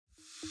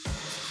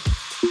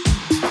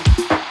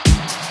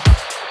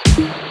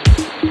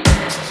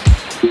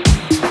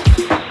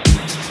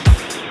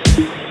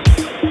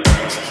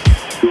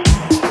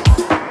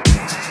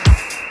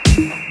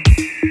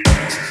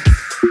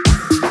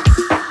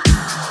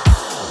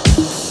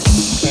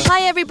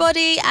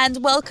everybody,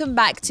 and welcome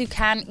back to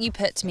Can You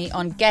Put Me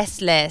on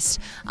Guest List.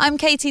 I'm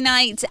Katie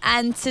Knight,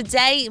 and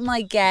today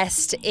my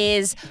guest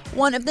is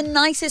one of the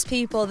nicest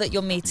people that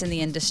you'll meet in the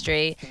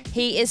industry.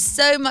 He is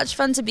so much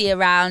fun to be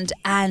around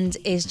and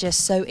is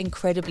just so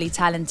incredibly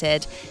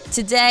talented.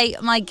 Today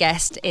my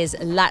guest is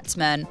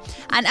Latman,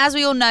 and as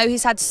we all know,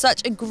 he's had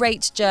such a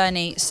great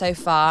journey so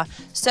far.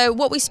 So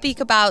what we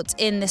speak about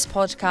in this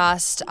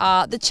podcast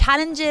are the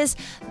challenges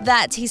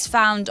that he's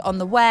found on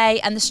the way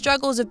and the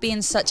struggles of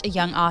being such a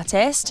young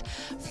artist,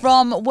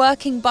 from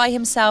working by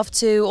himself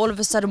to all of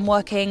a sudden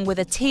working with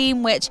a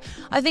team, which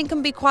I think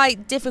can be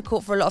quite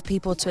difficult for a lot of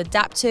people to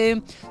adapt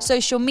to,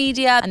 social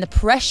media and the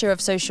pressure of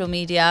social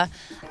media,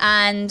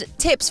 and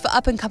tips for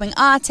up and coming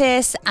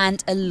artists,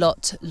 and a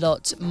lot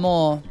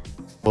more.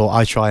 Well,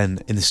 I try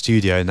and in the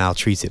studio now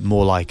treat it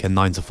more like a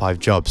 9-to-5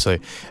 job. So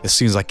as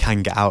soon as I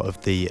can get out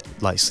of the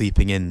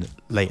sleeping in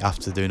late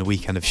after doing a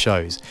weekend of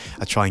shows,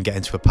 I try and get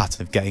into a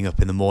pattern of getting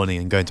up in the morning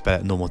and going to bed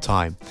at a normal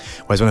time.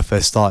 Whereas when I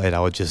first started, I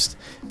would just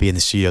be in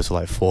the studio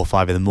till 4 or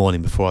 5 in the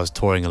morning before I was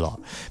touring a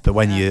lot. But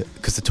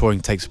because the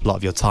touring takes up a lot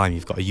of your time,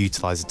 you've got to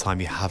utilise the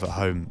time you have at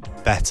home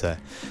better.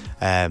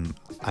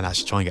 And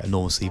actually try and get a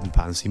normal sleeping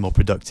pattern so you're more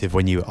productive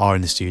when you are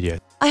in the studio.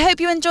 I hope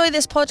you enjoy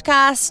this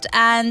podcast,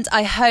 and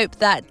I hope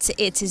that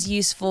it is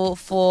useful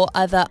for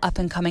other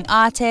up-and-coming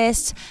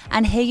artists.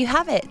 And here you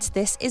have it.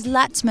 This is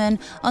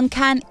Latman on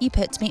Can You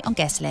Put Me on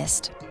Guest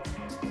List.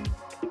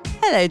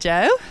 Hello,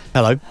 Joe.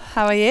 Hello.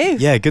 How are you?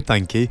 Yeah, good,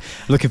 thank you.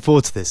 Looking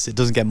forward to this. It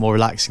doesn't get more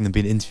relaxing than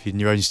being interviewed in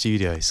your own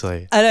studio.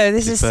 So I know,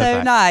 this is perfect.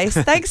 So nice.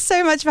 Thanks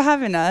so much for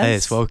having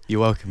us. Hey,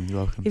 you're welcome.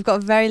 You've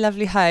got a very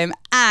lovely home,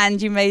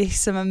 and you made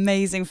some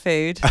amazing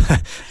food.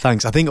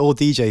 Thanks. I think all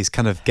DJs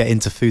kind of get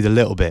into food a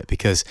little bit,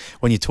 because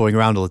when you're touring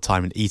around all the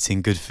time and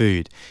eating good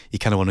food, you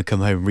kind of want to come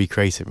home and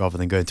recreate it rather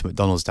than going to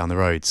McDonald's down the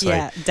road. So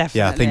yeah, definitely.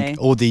 Yeah, I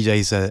think all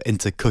DJs are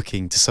into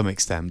cooking to some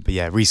extent, but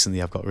yeah,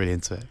 recently I've got really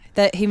into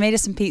it. He made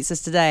us some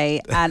pizzas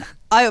today, and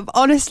I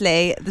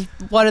honestly,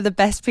 one of the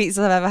best pizzas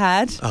I've ever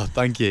had. Oh,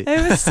 thank you.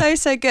 It was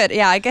so good.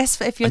 Yeah, I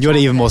guess if you're... And you had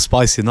it even more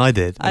spicy than I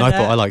did. And I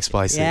thought I liked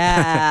spicy.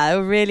 Yeah,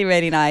 really,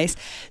 really nice.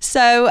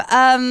 So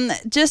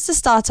just to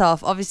start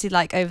off, obviously,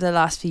 over the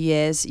last few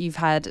years, you've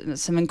had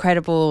an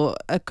incredible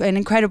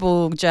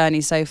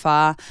journey so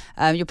far.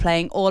 You're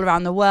playing all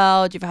around the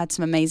world. You've had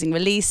some amazing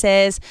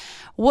releases.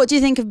 What do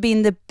you think have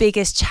been the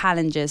biggest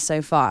challenges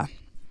so far?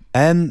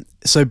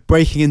 So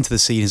breaking into the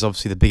scene is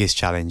obviously the biggest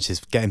challenge, is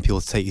getting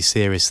people to take you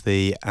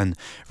seriously, and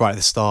right at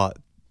the start,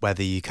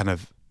 whether you kind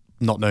of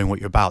not knowing what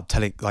you're about,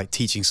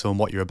 teaching someone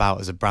what you're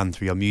about as a brand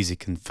through your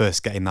music and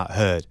first getting that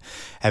heard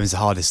is the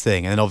hardest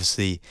thing. And then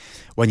obviously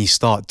when you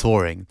start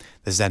touring,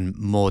 there's then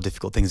more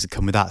difficult things that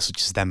come with that,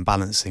 such as then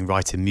balancing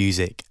writing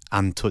music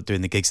and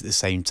doing the gigs at the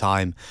same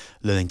time,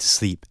 learning to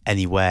sleep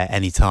anywhere,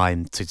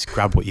 anytime, to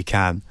grab what you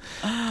can.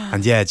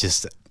 And yeah,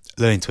 just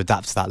learning to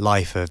adapt to that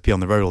life of being on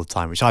the road all the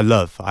time, which I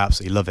love. I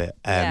absolutely love it.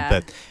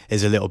 But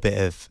there's a little bit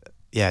of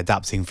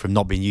adapting from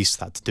not being used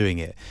to that to doing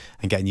it,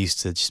 and getting used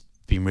to just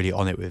being really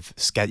on it with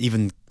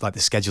even the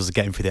schedules of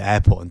getting through the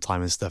airport on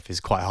time and stuff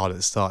is quite hard at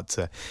the start,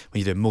 when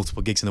you're doing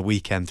multiple gigs in a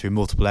weekend through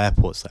multiple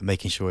airports,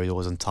 making sure you're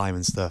always on time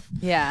and stuff.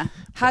 Yeah.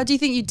 How do you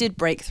think you did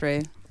break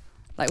through?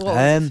 What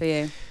was it for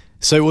you?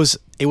 So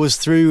it was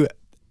through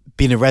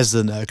being a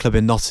resident at a club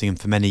in Nottingham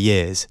for many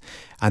years,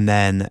 and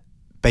then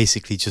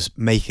basically just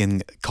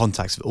making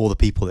contacts with all the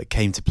people that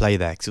came to play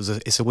there, because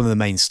it's one of the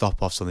main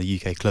stop-offs on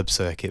the UK club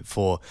circuit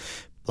for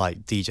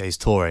DJs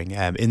touring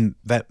in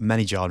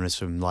many genres,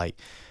 from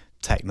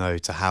techno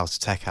to house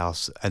to tech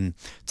house, and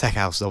tech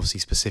house is obviously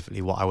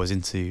specifically what I was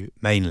into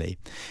mainly.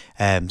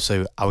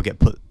 So I would get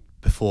put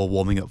before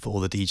warming up for all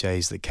the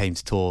DJs that came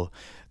to tour,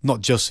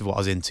 not just with what I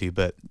was into,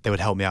 but they would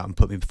help me out and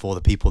put me before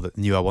the people that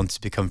knew I wanted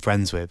to become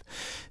friends with.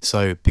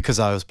 So because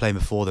I was playing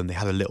before them, they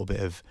had a little bit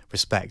of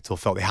respect, or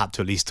felt they had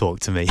to at least talk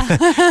to me.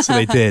 So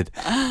they did.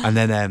 And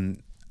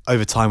then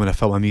over time, when I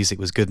felt my music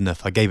was good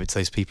enough, I gave it to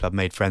those people I'd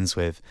made friends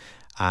with.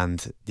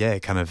 And yeah,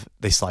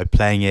 they started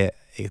playing it.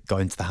 It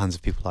got into the hands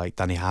of people like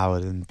Danny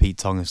Howard and Pete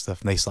Tong and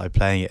stuff, and they started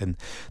playing it, and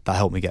that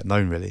helped me get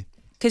known, really.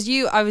 Because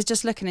I was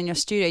just looking in your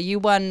studio, you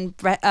won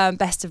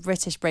Best of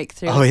British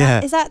Breakthrough. Oh,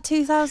 yeah. Is that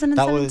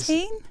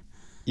 2017?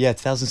 Yeah,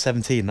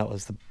 2017. That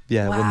was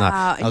I won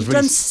that. Wow, you've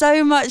done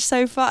so much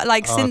so far,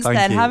 since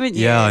then, haven't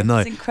you? Yeah, I know.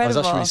 It's incredible. I was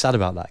actually really sad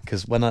about that,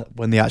 because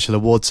when the actual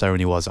award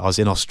ceremony was, I was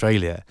in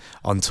Australia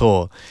on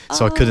tour,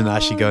 so I couldn't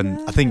actually go, and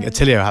I think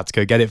Attilio had to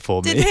go get it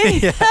for me. Did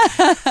he?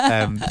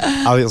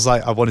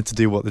 I wanted to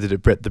do what they did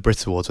at the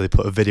Brit Awards, where they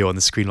put a video on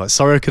the screen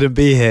sorry I couldn't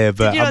be here,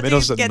 but I'm in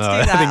Australia. No,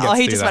 I didn't get to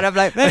do he just that. went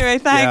up anyway,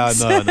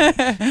 thanks. Yeah,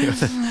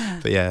 no.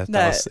 But yeah,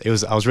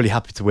 I was really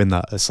happy to win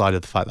that, aside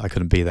of the fact that I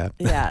couldn't be there.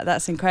 Yeah,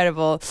 that's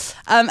incredible.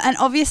 And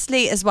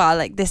obviously as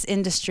well, this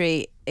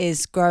industry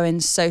is growing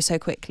so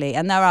quickly,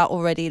 and there are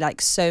already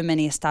like so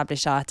many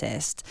established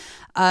artists.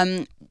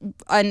 And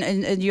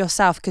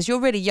yourself, because you're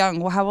really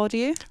young. Well, how old are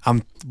you?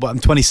 I'm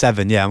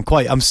 27. Yeah,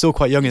 I'm still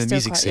quite young in the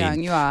music scene.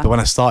 Young, you are. But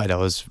when I started, I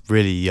was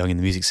really young in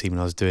the music scene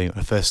when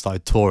I first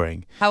started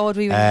touring. How old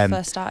were you when you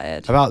first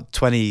started? About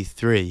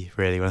 23,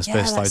 really, when I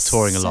first started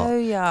touring a lot. So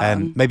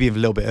young. Maybe even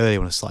a little bit earlier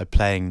when I started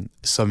playing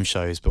some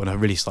shows, but when I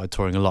really started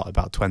touring a lot,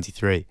 about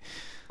 23.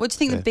 What do you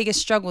think the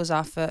biggest struggles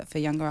are for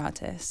younger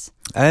artists?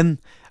 I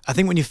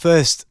think when you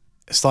first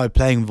started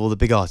playing with all the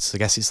big artists, I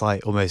guess it's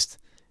like almost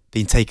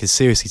being taken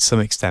seriously to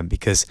some extent,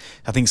 because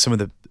I think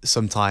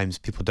sometimes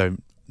people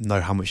don't know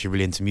how much you're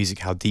really into music,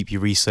 how deep you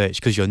research,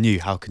 because you're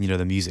new. How can you know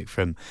the music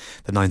from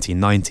the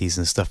 1990s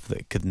and stuff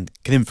that can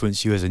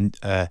influence you as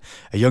a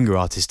younger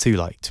artist too?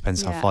 Like,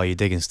 depends how far you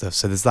dig and stuff.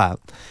 So there's that,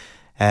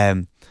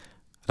 and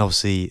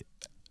obviously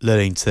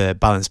learning to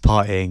balance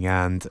partying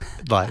and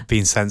like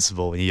being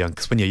sensible when you're young.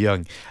 Because when you're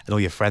young and all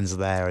your friends are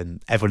there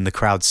and everyone in the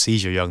crowd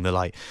sees you're young, they're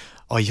like,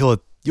 "Oh, you'll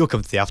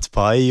come to the after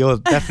party. You'll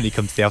definitely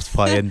come to the after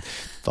party." And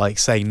like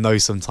saying no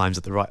sometimes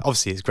at the right.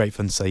 Obviously, it's great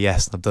fun to say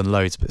yes, and I've done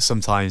loads. But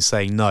sometimes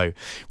saying no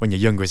when you're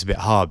younger is a bit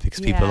hard,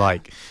 because people are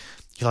like,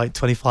 "You're like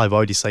 25. Why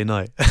would you say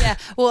no?" Yeah.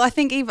 Well, I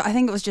think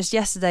it was just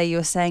yesterday you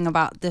were saying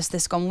about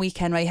this gone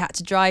weekend where you had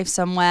to drive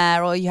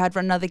somewhere, or you had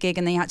another gig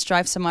and then you had to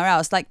drive somewhere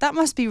else. Like, that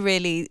must be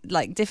really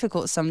like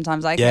difficult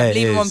sometimes. Like, I'm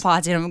leaving one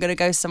party and I'm going to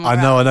go somewhere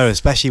else. I know.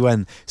 Especially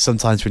when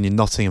you're in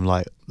Nottingham,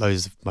 like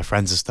loads of my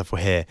friends and stuff were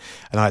here,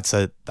 and I had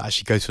to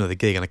actually go to another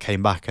gig, and I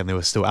came back and they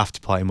were still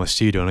after party in my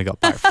studio, and I got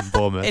back from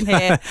Bournemouth. In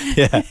here.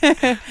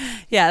 Yeah.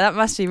 Yeah, that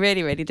must be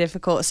really, really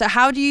difficult. So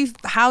how do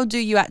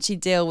you actually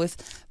deal with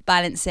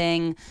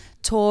balancing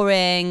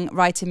touring,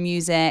 writing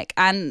music,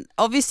 and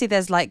obviously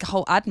there's like a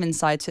whole admin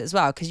side to it as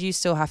well, because you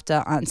still have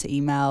to answer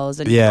emails,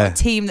 and you've got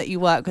a team that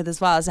you work with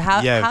as well. So how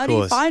do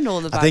you find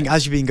all the balance? I think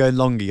as you've been going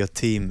longer, your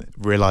team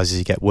realises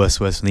you get worse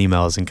on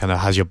emails and kind of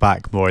has your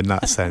back more in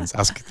that sense.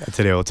 Ask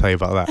Attilio, I'll tell you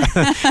about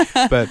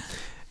that. But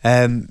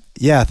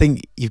I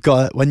think you've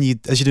got,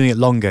 as you're doing it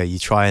longer, I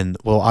try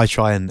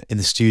and in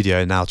the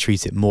studio now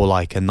treat it more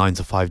like a 9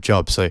 to 5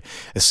 job. So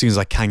as soon as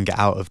I can get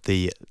out of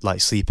the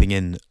like sleeping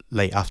in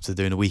late after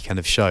doing a weekend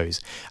of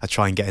shows, I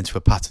try and get into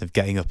a pattern of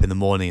getting up in the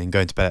morning and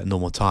going to bed at a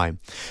normal time.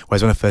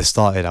 Whereas when I first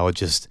started, I would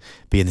just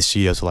be in the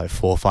studio till like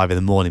 4 or 5 in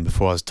the morning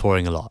before I was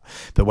touring a lot.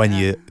 But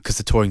because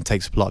the touring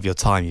takes up a lot of your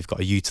time, you've got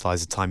to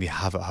utilise the time you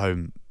have at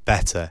home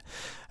better.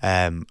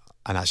 And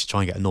actually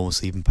try and get a normal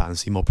sleeping pattern,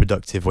 so you're more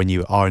productive when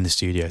you are in the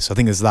studio. So I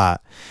think there's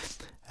that.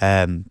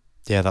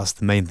 That's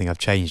the main thing I've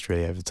changed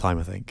really over time,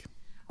 I think.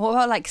 What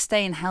about like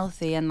staying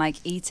healthy and like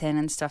eating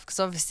and stuff?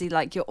 Because obviously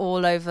like you're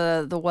all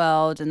over the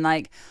world, and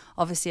like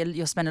obviously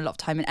you'll spend a lot of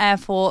time in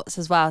airports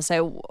as well.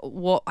 So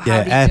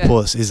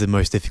airports is the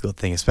most difficult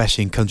thing,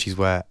 especially in countries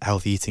where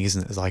healthy eating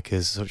isn't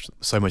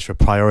so much of a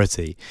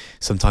priority.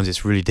 Sometimes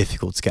it's really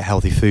difficult to get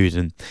healthy food,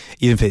 and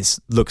even if it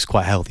looks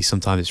quite healthy,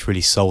 sometimes it's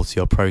really salty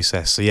or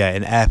processed. So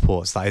in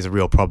airports that is a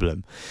real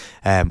problem.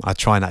 I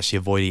try and actually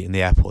avoid eating in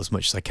the airport as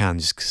much as I can,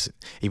 just because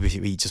even if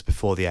you eat just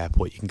before the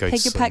airport, you can go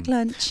take a packed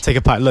lunch. Take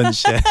a packed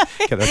lunch, yeah.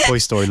 Get the Toy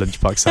Story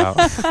lunchbox out.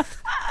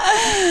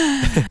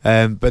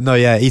 But no,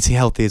 eating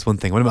healthy is one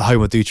thing. When I'm at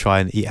home, I do try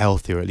and eat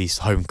healthy, or at least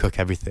home cook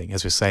everything.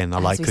 As we're saying, I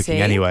like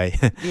cooking anyway.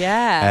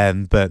 Yeah.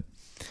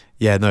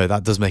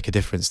 That does make a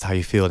difference to how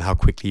you feel and how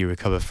quickly you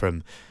recover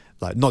from,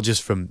 like, not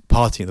just from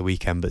partying at the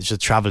weekend, but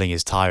just traveling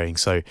is tiring.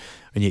 So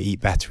when you eat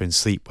better and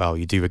sleep well,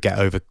 you do get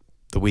over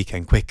the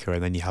weekend quicker,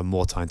 and then you have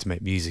more time to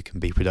make music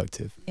and be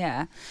productive.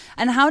 Yeah.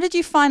 And how did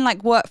you find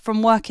like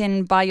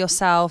working by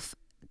yourself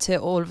to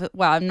all of it?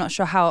 Well, I'm not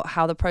sure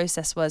how the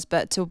process was,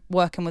 but to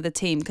working with a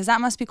team, because that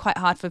must be quite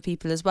hard for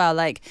people as well,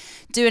 like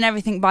doing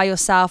everything by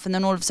yourself, and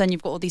then all of a sudden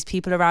you've got all these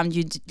people around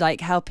you like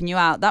helping you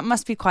out. That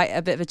must be quite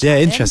a bit of a challenge.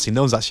 Yeah, interesting.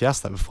 No one's actually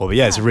asked that before, but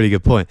it's a really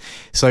good point.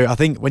 So I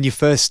think when you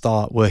first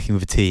start working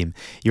with a team,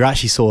 you're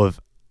actually sort of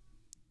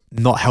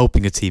not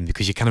helping a team,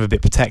 because you're kind of a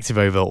bit protective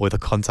over all the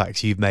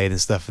contacts you've made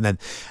and stuff, and then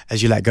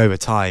as you let go over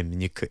time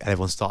and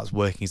everyone starts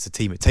working as a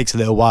team, it takes a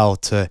little while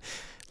to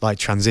like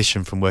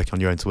transition from working on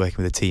your own to working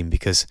with a team,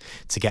 because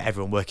to get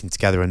everyone working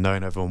together and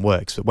knowing everyone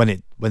works. But when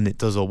it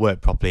does all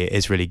work properly, it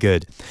is really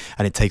good,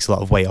 and it takes a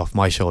lot of weight off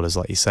my shoulders,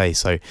 like you say.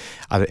 So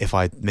if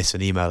I miss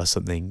an email or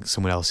something,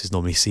 someone else is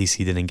normally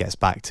CC'd in and gets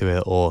back to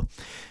it, or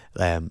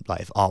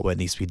like if artwork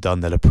needs to be done,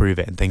 they'll approve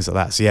it and things like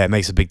that. So it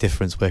makes a big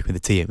difference working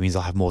with the team. It means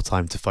I have more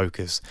time to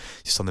focus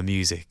just on the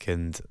music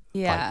and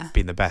like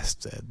being the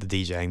best at the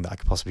DJing that I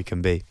possibly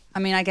can be. I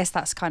mean, I guess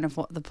that's kind of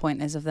what the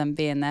point is of them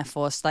being there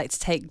for, like to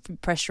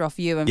take pressure off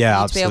you and for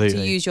you to be able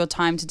to use your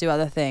time to do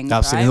other things.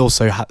 Absolutely. Right? And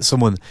also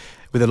someone,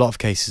 with a lot of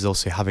cases,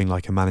 also having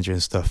like a manager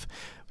and stuff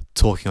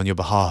talking on your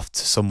behalf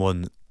to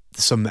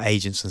some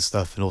agents and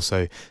stuff, and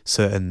also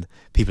certain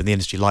people in the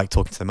industry like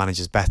talking to the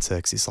managers better,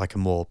 because it's like a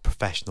more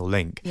professional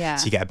link.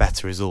 So you get a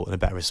better result and a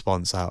better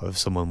response out of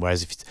someone,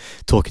 whereas if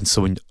you're talking to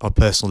someone on a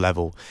personal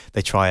level,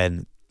 they try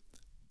and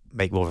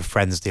make more of a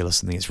friends deal or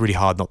something. It's really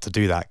hard not to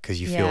do that,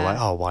 because you feel like,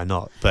 oh, why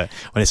not? But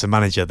when it's a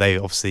manager, they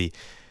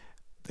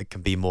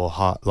can be more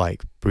hard,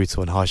 like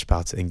brutal and harsh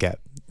about it, and get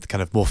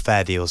kind of more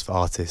fair deals for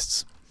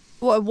artists.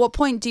 What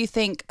point do you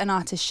think an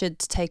artist should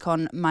take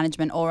on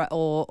management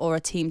or a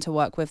team to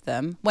work with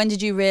them? When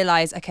did you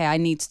realise, okay, I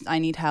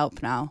need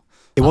help now?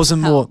 It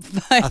wasn't help.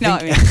 more. I know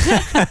what I mean.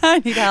 I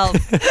need help.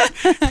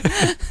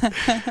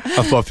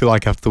 That's what I feel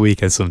like after the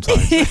weekend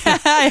sometimes.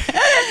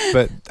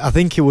 But I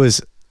think it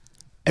was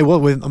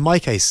in my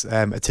case,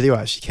 Attilio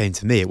actually came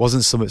to me. It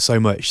wasn't so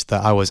much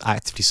that I was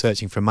actively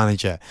searching for a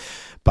manager,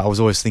 but I was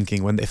always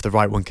thinking if the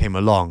right one came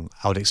along,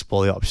 I would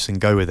explore the options and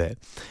go with it,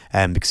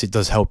 because it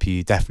does help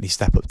you definitely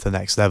step up to the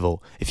next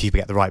level if you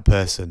get the right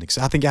person. Because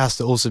I think it has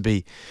to also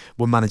be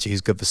one manager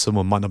who's good for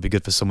someone might not be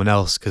good for someone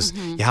else, because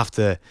you have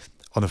to,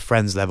 on a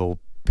friends level,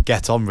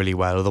 get on really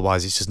well,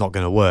 otherwise it's just not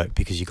going to work,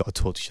 because you've got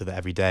to talk to each other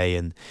every day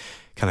and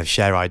kind of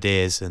share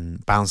ideas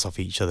and bounce off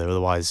each other,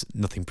 otherwise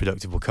nothing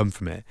productive will come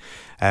from it.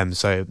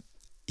 So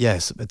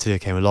yes,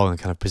 Attilio came along and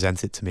kind of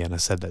presented it to me, and I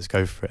said let's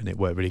go for it, and it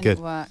worked really good.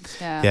 It worked,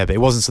 yeah. Yeah, but it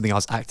wasn't something I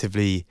was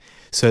actively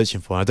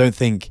searching for, and I don't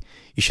think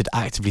you should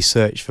actively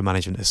search for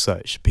management as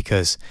such,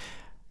 because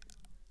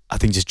I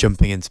think just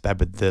jumping into bed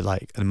with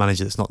a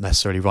manager that's not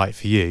necessarily right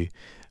for you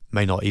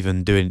may not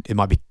even it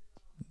might be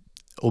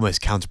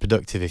almost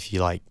counterproductive if you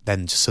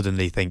then just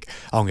suddenly think,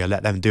 oh, I'm going to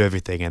let them do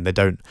everything, and they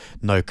don't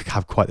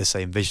have quite the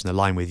same vision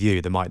aligned with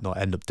you. They might not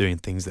end up doing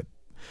things that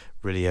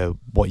really are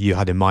what you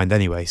had in mind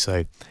anyway.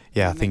 So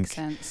yeah, I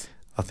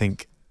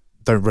think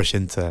don't rush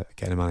into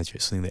getting a manager.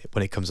 It's something that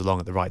when it comes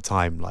along at the right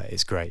time,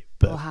 it's great,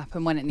 but it'll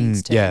happen when it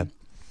needs to. Yeah.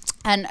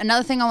 And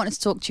another thing I wanted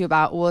to talk to you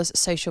about was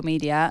social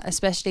media,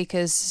 especially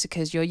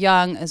because you're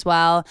young as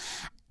well.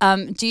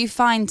 Do you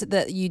find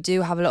that you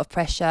do have a lot of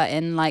pressure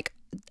in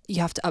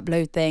you have to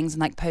upload things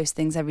and post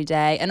things every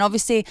day? And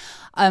obviously,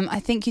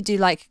 I think you do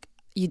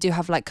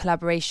have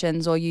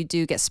collaborations, or you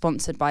do get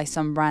sponsored by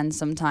some brands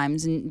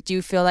sometimes. And do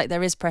you feel like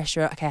there is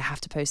pressure? Okay, I have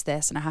to post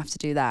this and I have to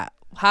do that.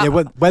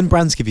 When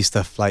brands give you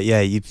stuff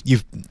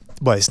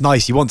well, it's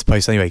nice. You want to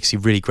post anyway because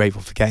you're really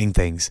grateful for getting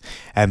things.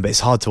 But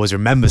it's hard to always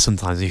remember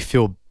sometimes. If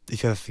you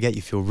ever forget,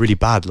 you feel really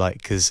bad,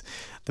 because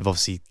they've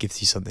obviously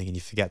gifted you something and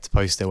you forget to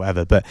post it or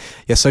whatever. But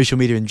yeah, social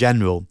media in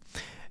general,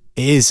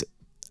 it is.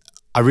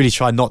 I really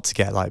try not to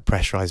get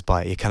pressurized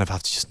by it. You kind of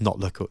have to just not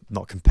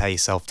compare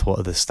yourself to what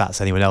other stats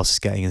anyone else is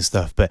getting and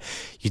stuff. But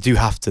you do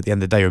have to, at the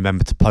end of the day,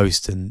 remember to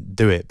post and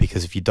do it,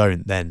 because if you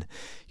don't, then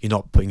you're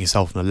not putting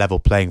yourself on a level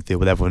playing field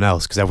with everyone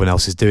else, because everyone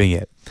else is doing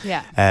it.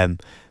 Yeah.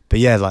 But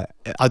yeah,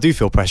 I do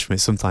feel pressure from it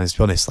sometimes, to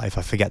be honest. If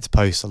I forget to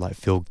post, I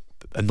feel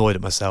annoyed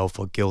at myself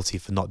or guilty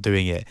for not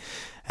doing it.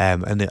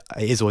 And it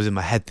is always in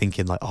my head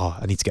thinking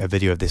I need to get a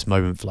video of this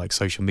moment for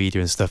social media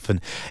and stuff,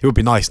 and it would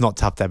be nice not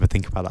to have to ever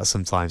think about that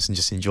sometimes and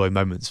just enjoy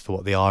moments for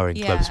what they are in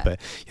clubs. But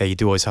yeah, you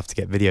do always have to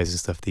get videos and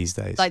stuff these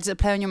days. Does it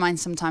play on your mind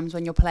sometimes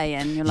when you're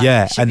playing? You're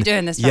I should be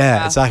doing this stuff.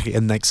 Yeah, exactly.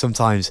 And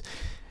sometimes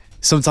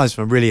if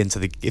I'm really into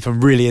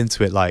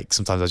it,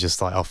 sometimes I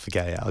just I'll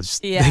forget it. I'll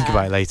just think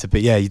about it later.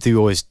 But yeah, it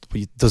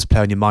does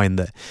play on your mind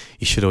that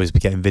you should always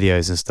be getting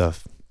videos and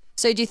stuff.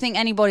 So do you think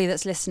anybody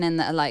that's listening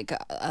that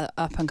are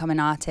up and coming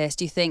artists,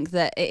 do you think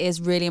that it is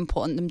really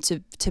important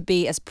them to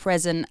be as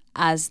present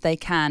as they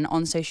can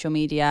on social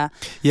media?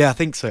 Yeah, I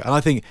think so. And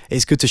I think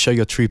it's good to show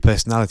your true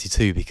personality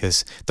too,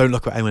 because don't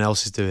look what anyone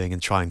else is doing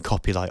and try and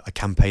copy a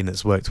campaign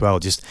that's worked well.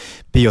 Just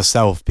be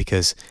yourself,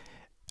 because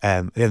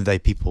at the end of the day,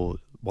 people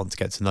want to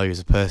get to know you as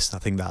a person. I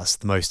think that's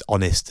the most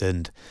honest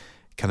and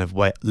kind of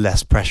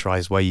less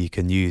pressurized way you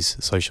can use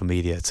social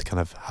media to kind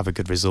of have a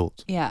good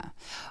result. Yeah.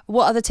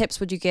 What other tips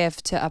would you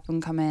give to up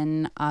and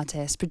coming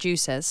artists,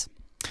 producers?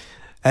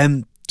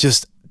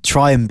 Just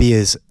try and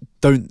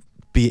don't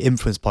be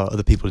influenced by what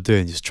other people are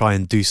doing. Just try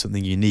and do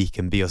something unique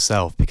and be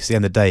yourself, because at the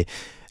end of the day,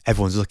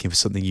 everyone's looking for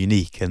something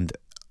unique, and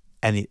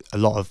a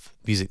lot of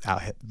music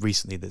out here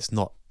recently that's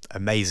not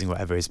amazing,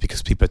 whatever, is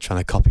because people are trying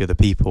to copy other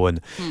people and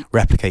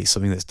replicate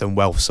something that's done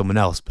well for someone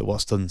else, but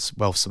what's done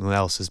well for someone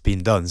else has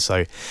been done.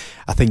 So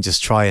I think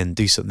just try and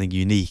do something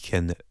unique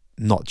and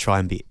not try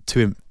and be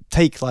too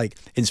take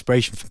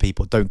inspiration from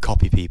people. Don't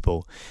copy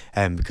people,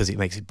 because it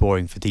makes it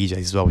boring for DJs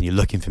as well when you're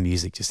looking for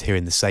music, just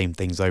hearing the same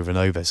things over and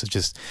over. So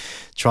just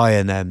try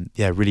and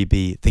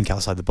really think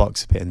outside the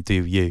box a bit and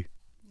do you.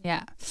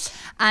 Yeah.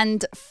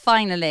 And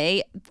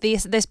finally,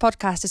 this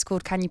podcast is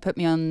called Can You Put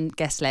Me on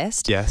Guest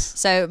List? Yes.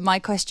 So my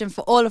question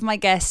for all of my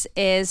guests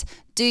is,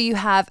 do you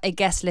have a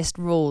guest list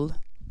rule?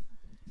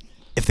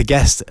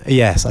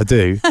 Yes, I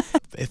do.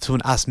 If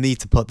someone asks me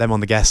to put them on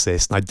the guest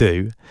list, and I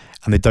do,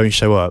 and they don't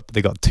show up,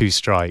 they got 2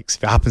 strikes.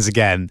 If it happens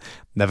again,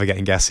 never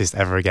getting guest list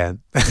ever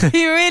again.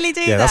 You really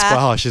do Yeah, that? That's quite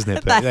harsh, isn't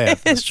it? But yeah,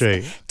 that's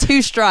true.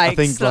 2 strikes. I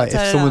think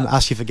if someone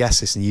asks you for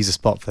guest list and you use a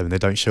spot for them and they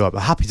don't show up,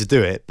 I'm happy to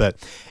do it, but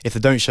if they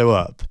don't show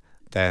up,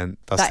 then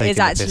that is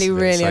actually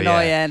really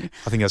annoying. Yeah,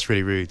 I think that's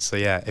really rude. So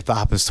yeah, if that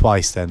happens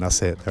twice, then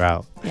that's it. They're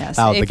out. Yeah,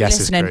 so if you're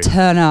listening,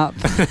 turn up.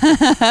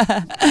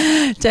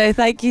 Joe,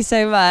 thank you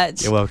so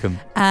much. You're welcome.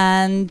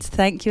 And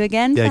thank you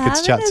again for good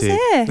to chat having us to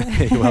you.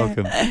 here. You're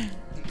welcome.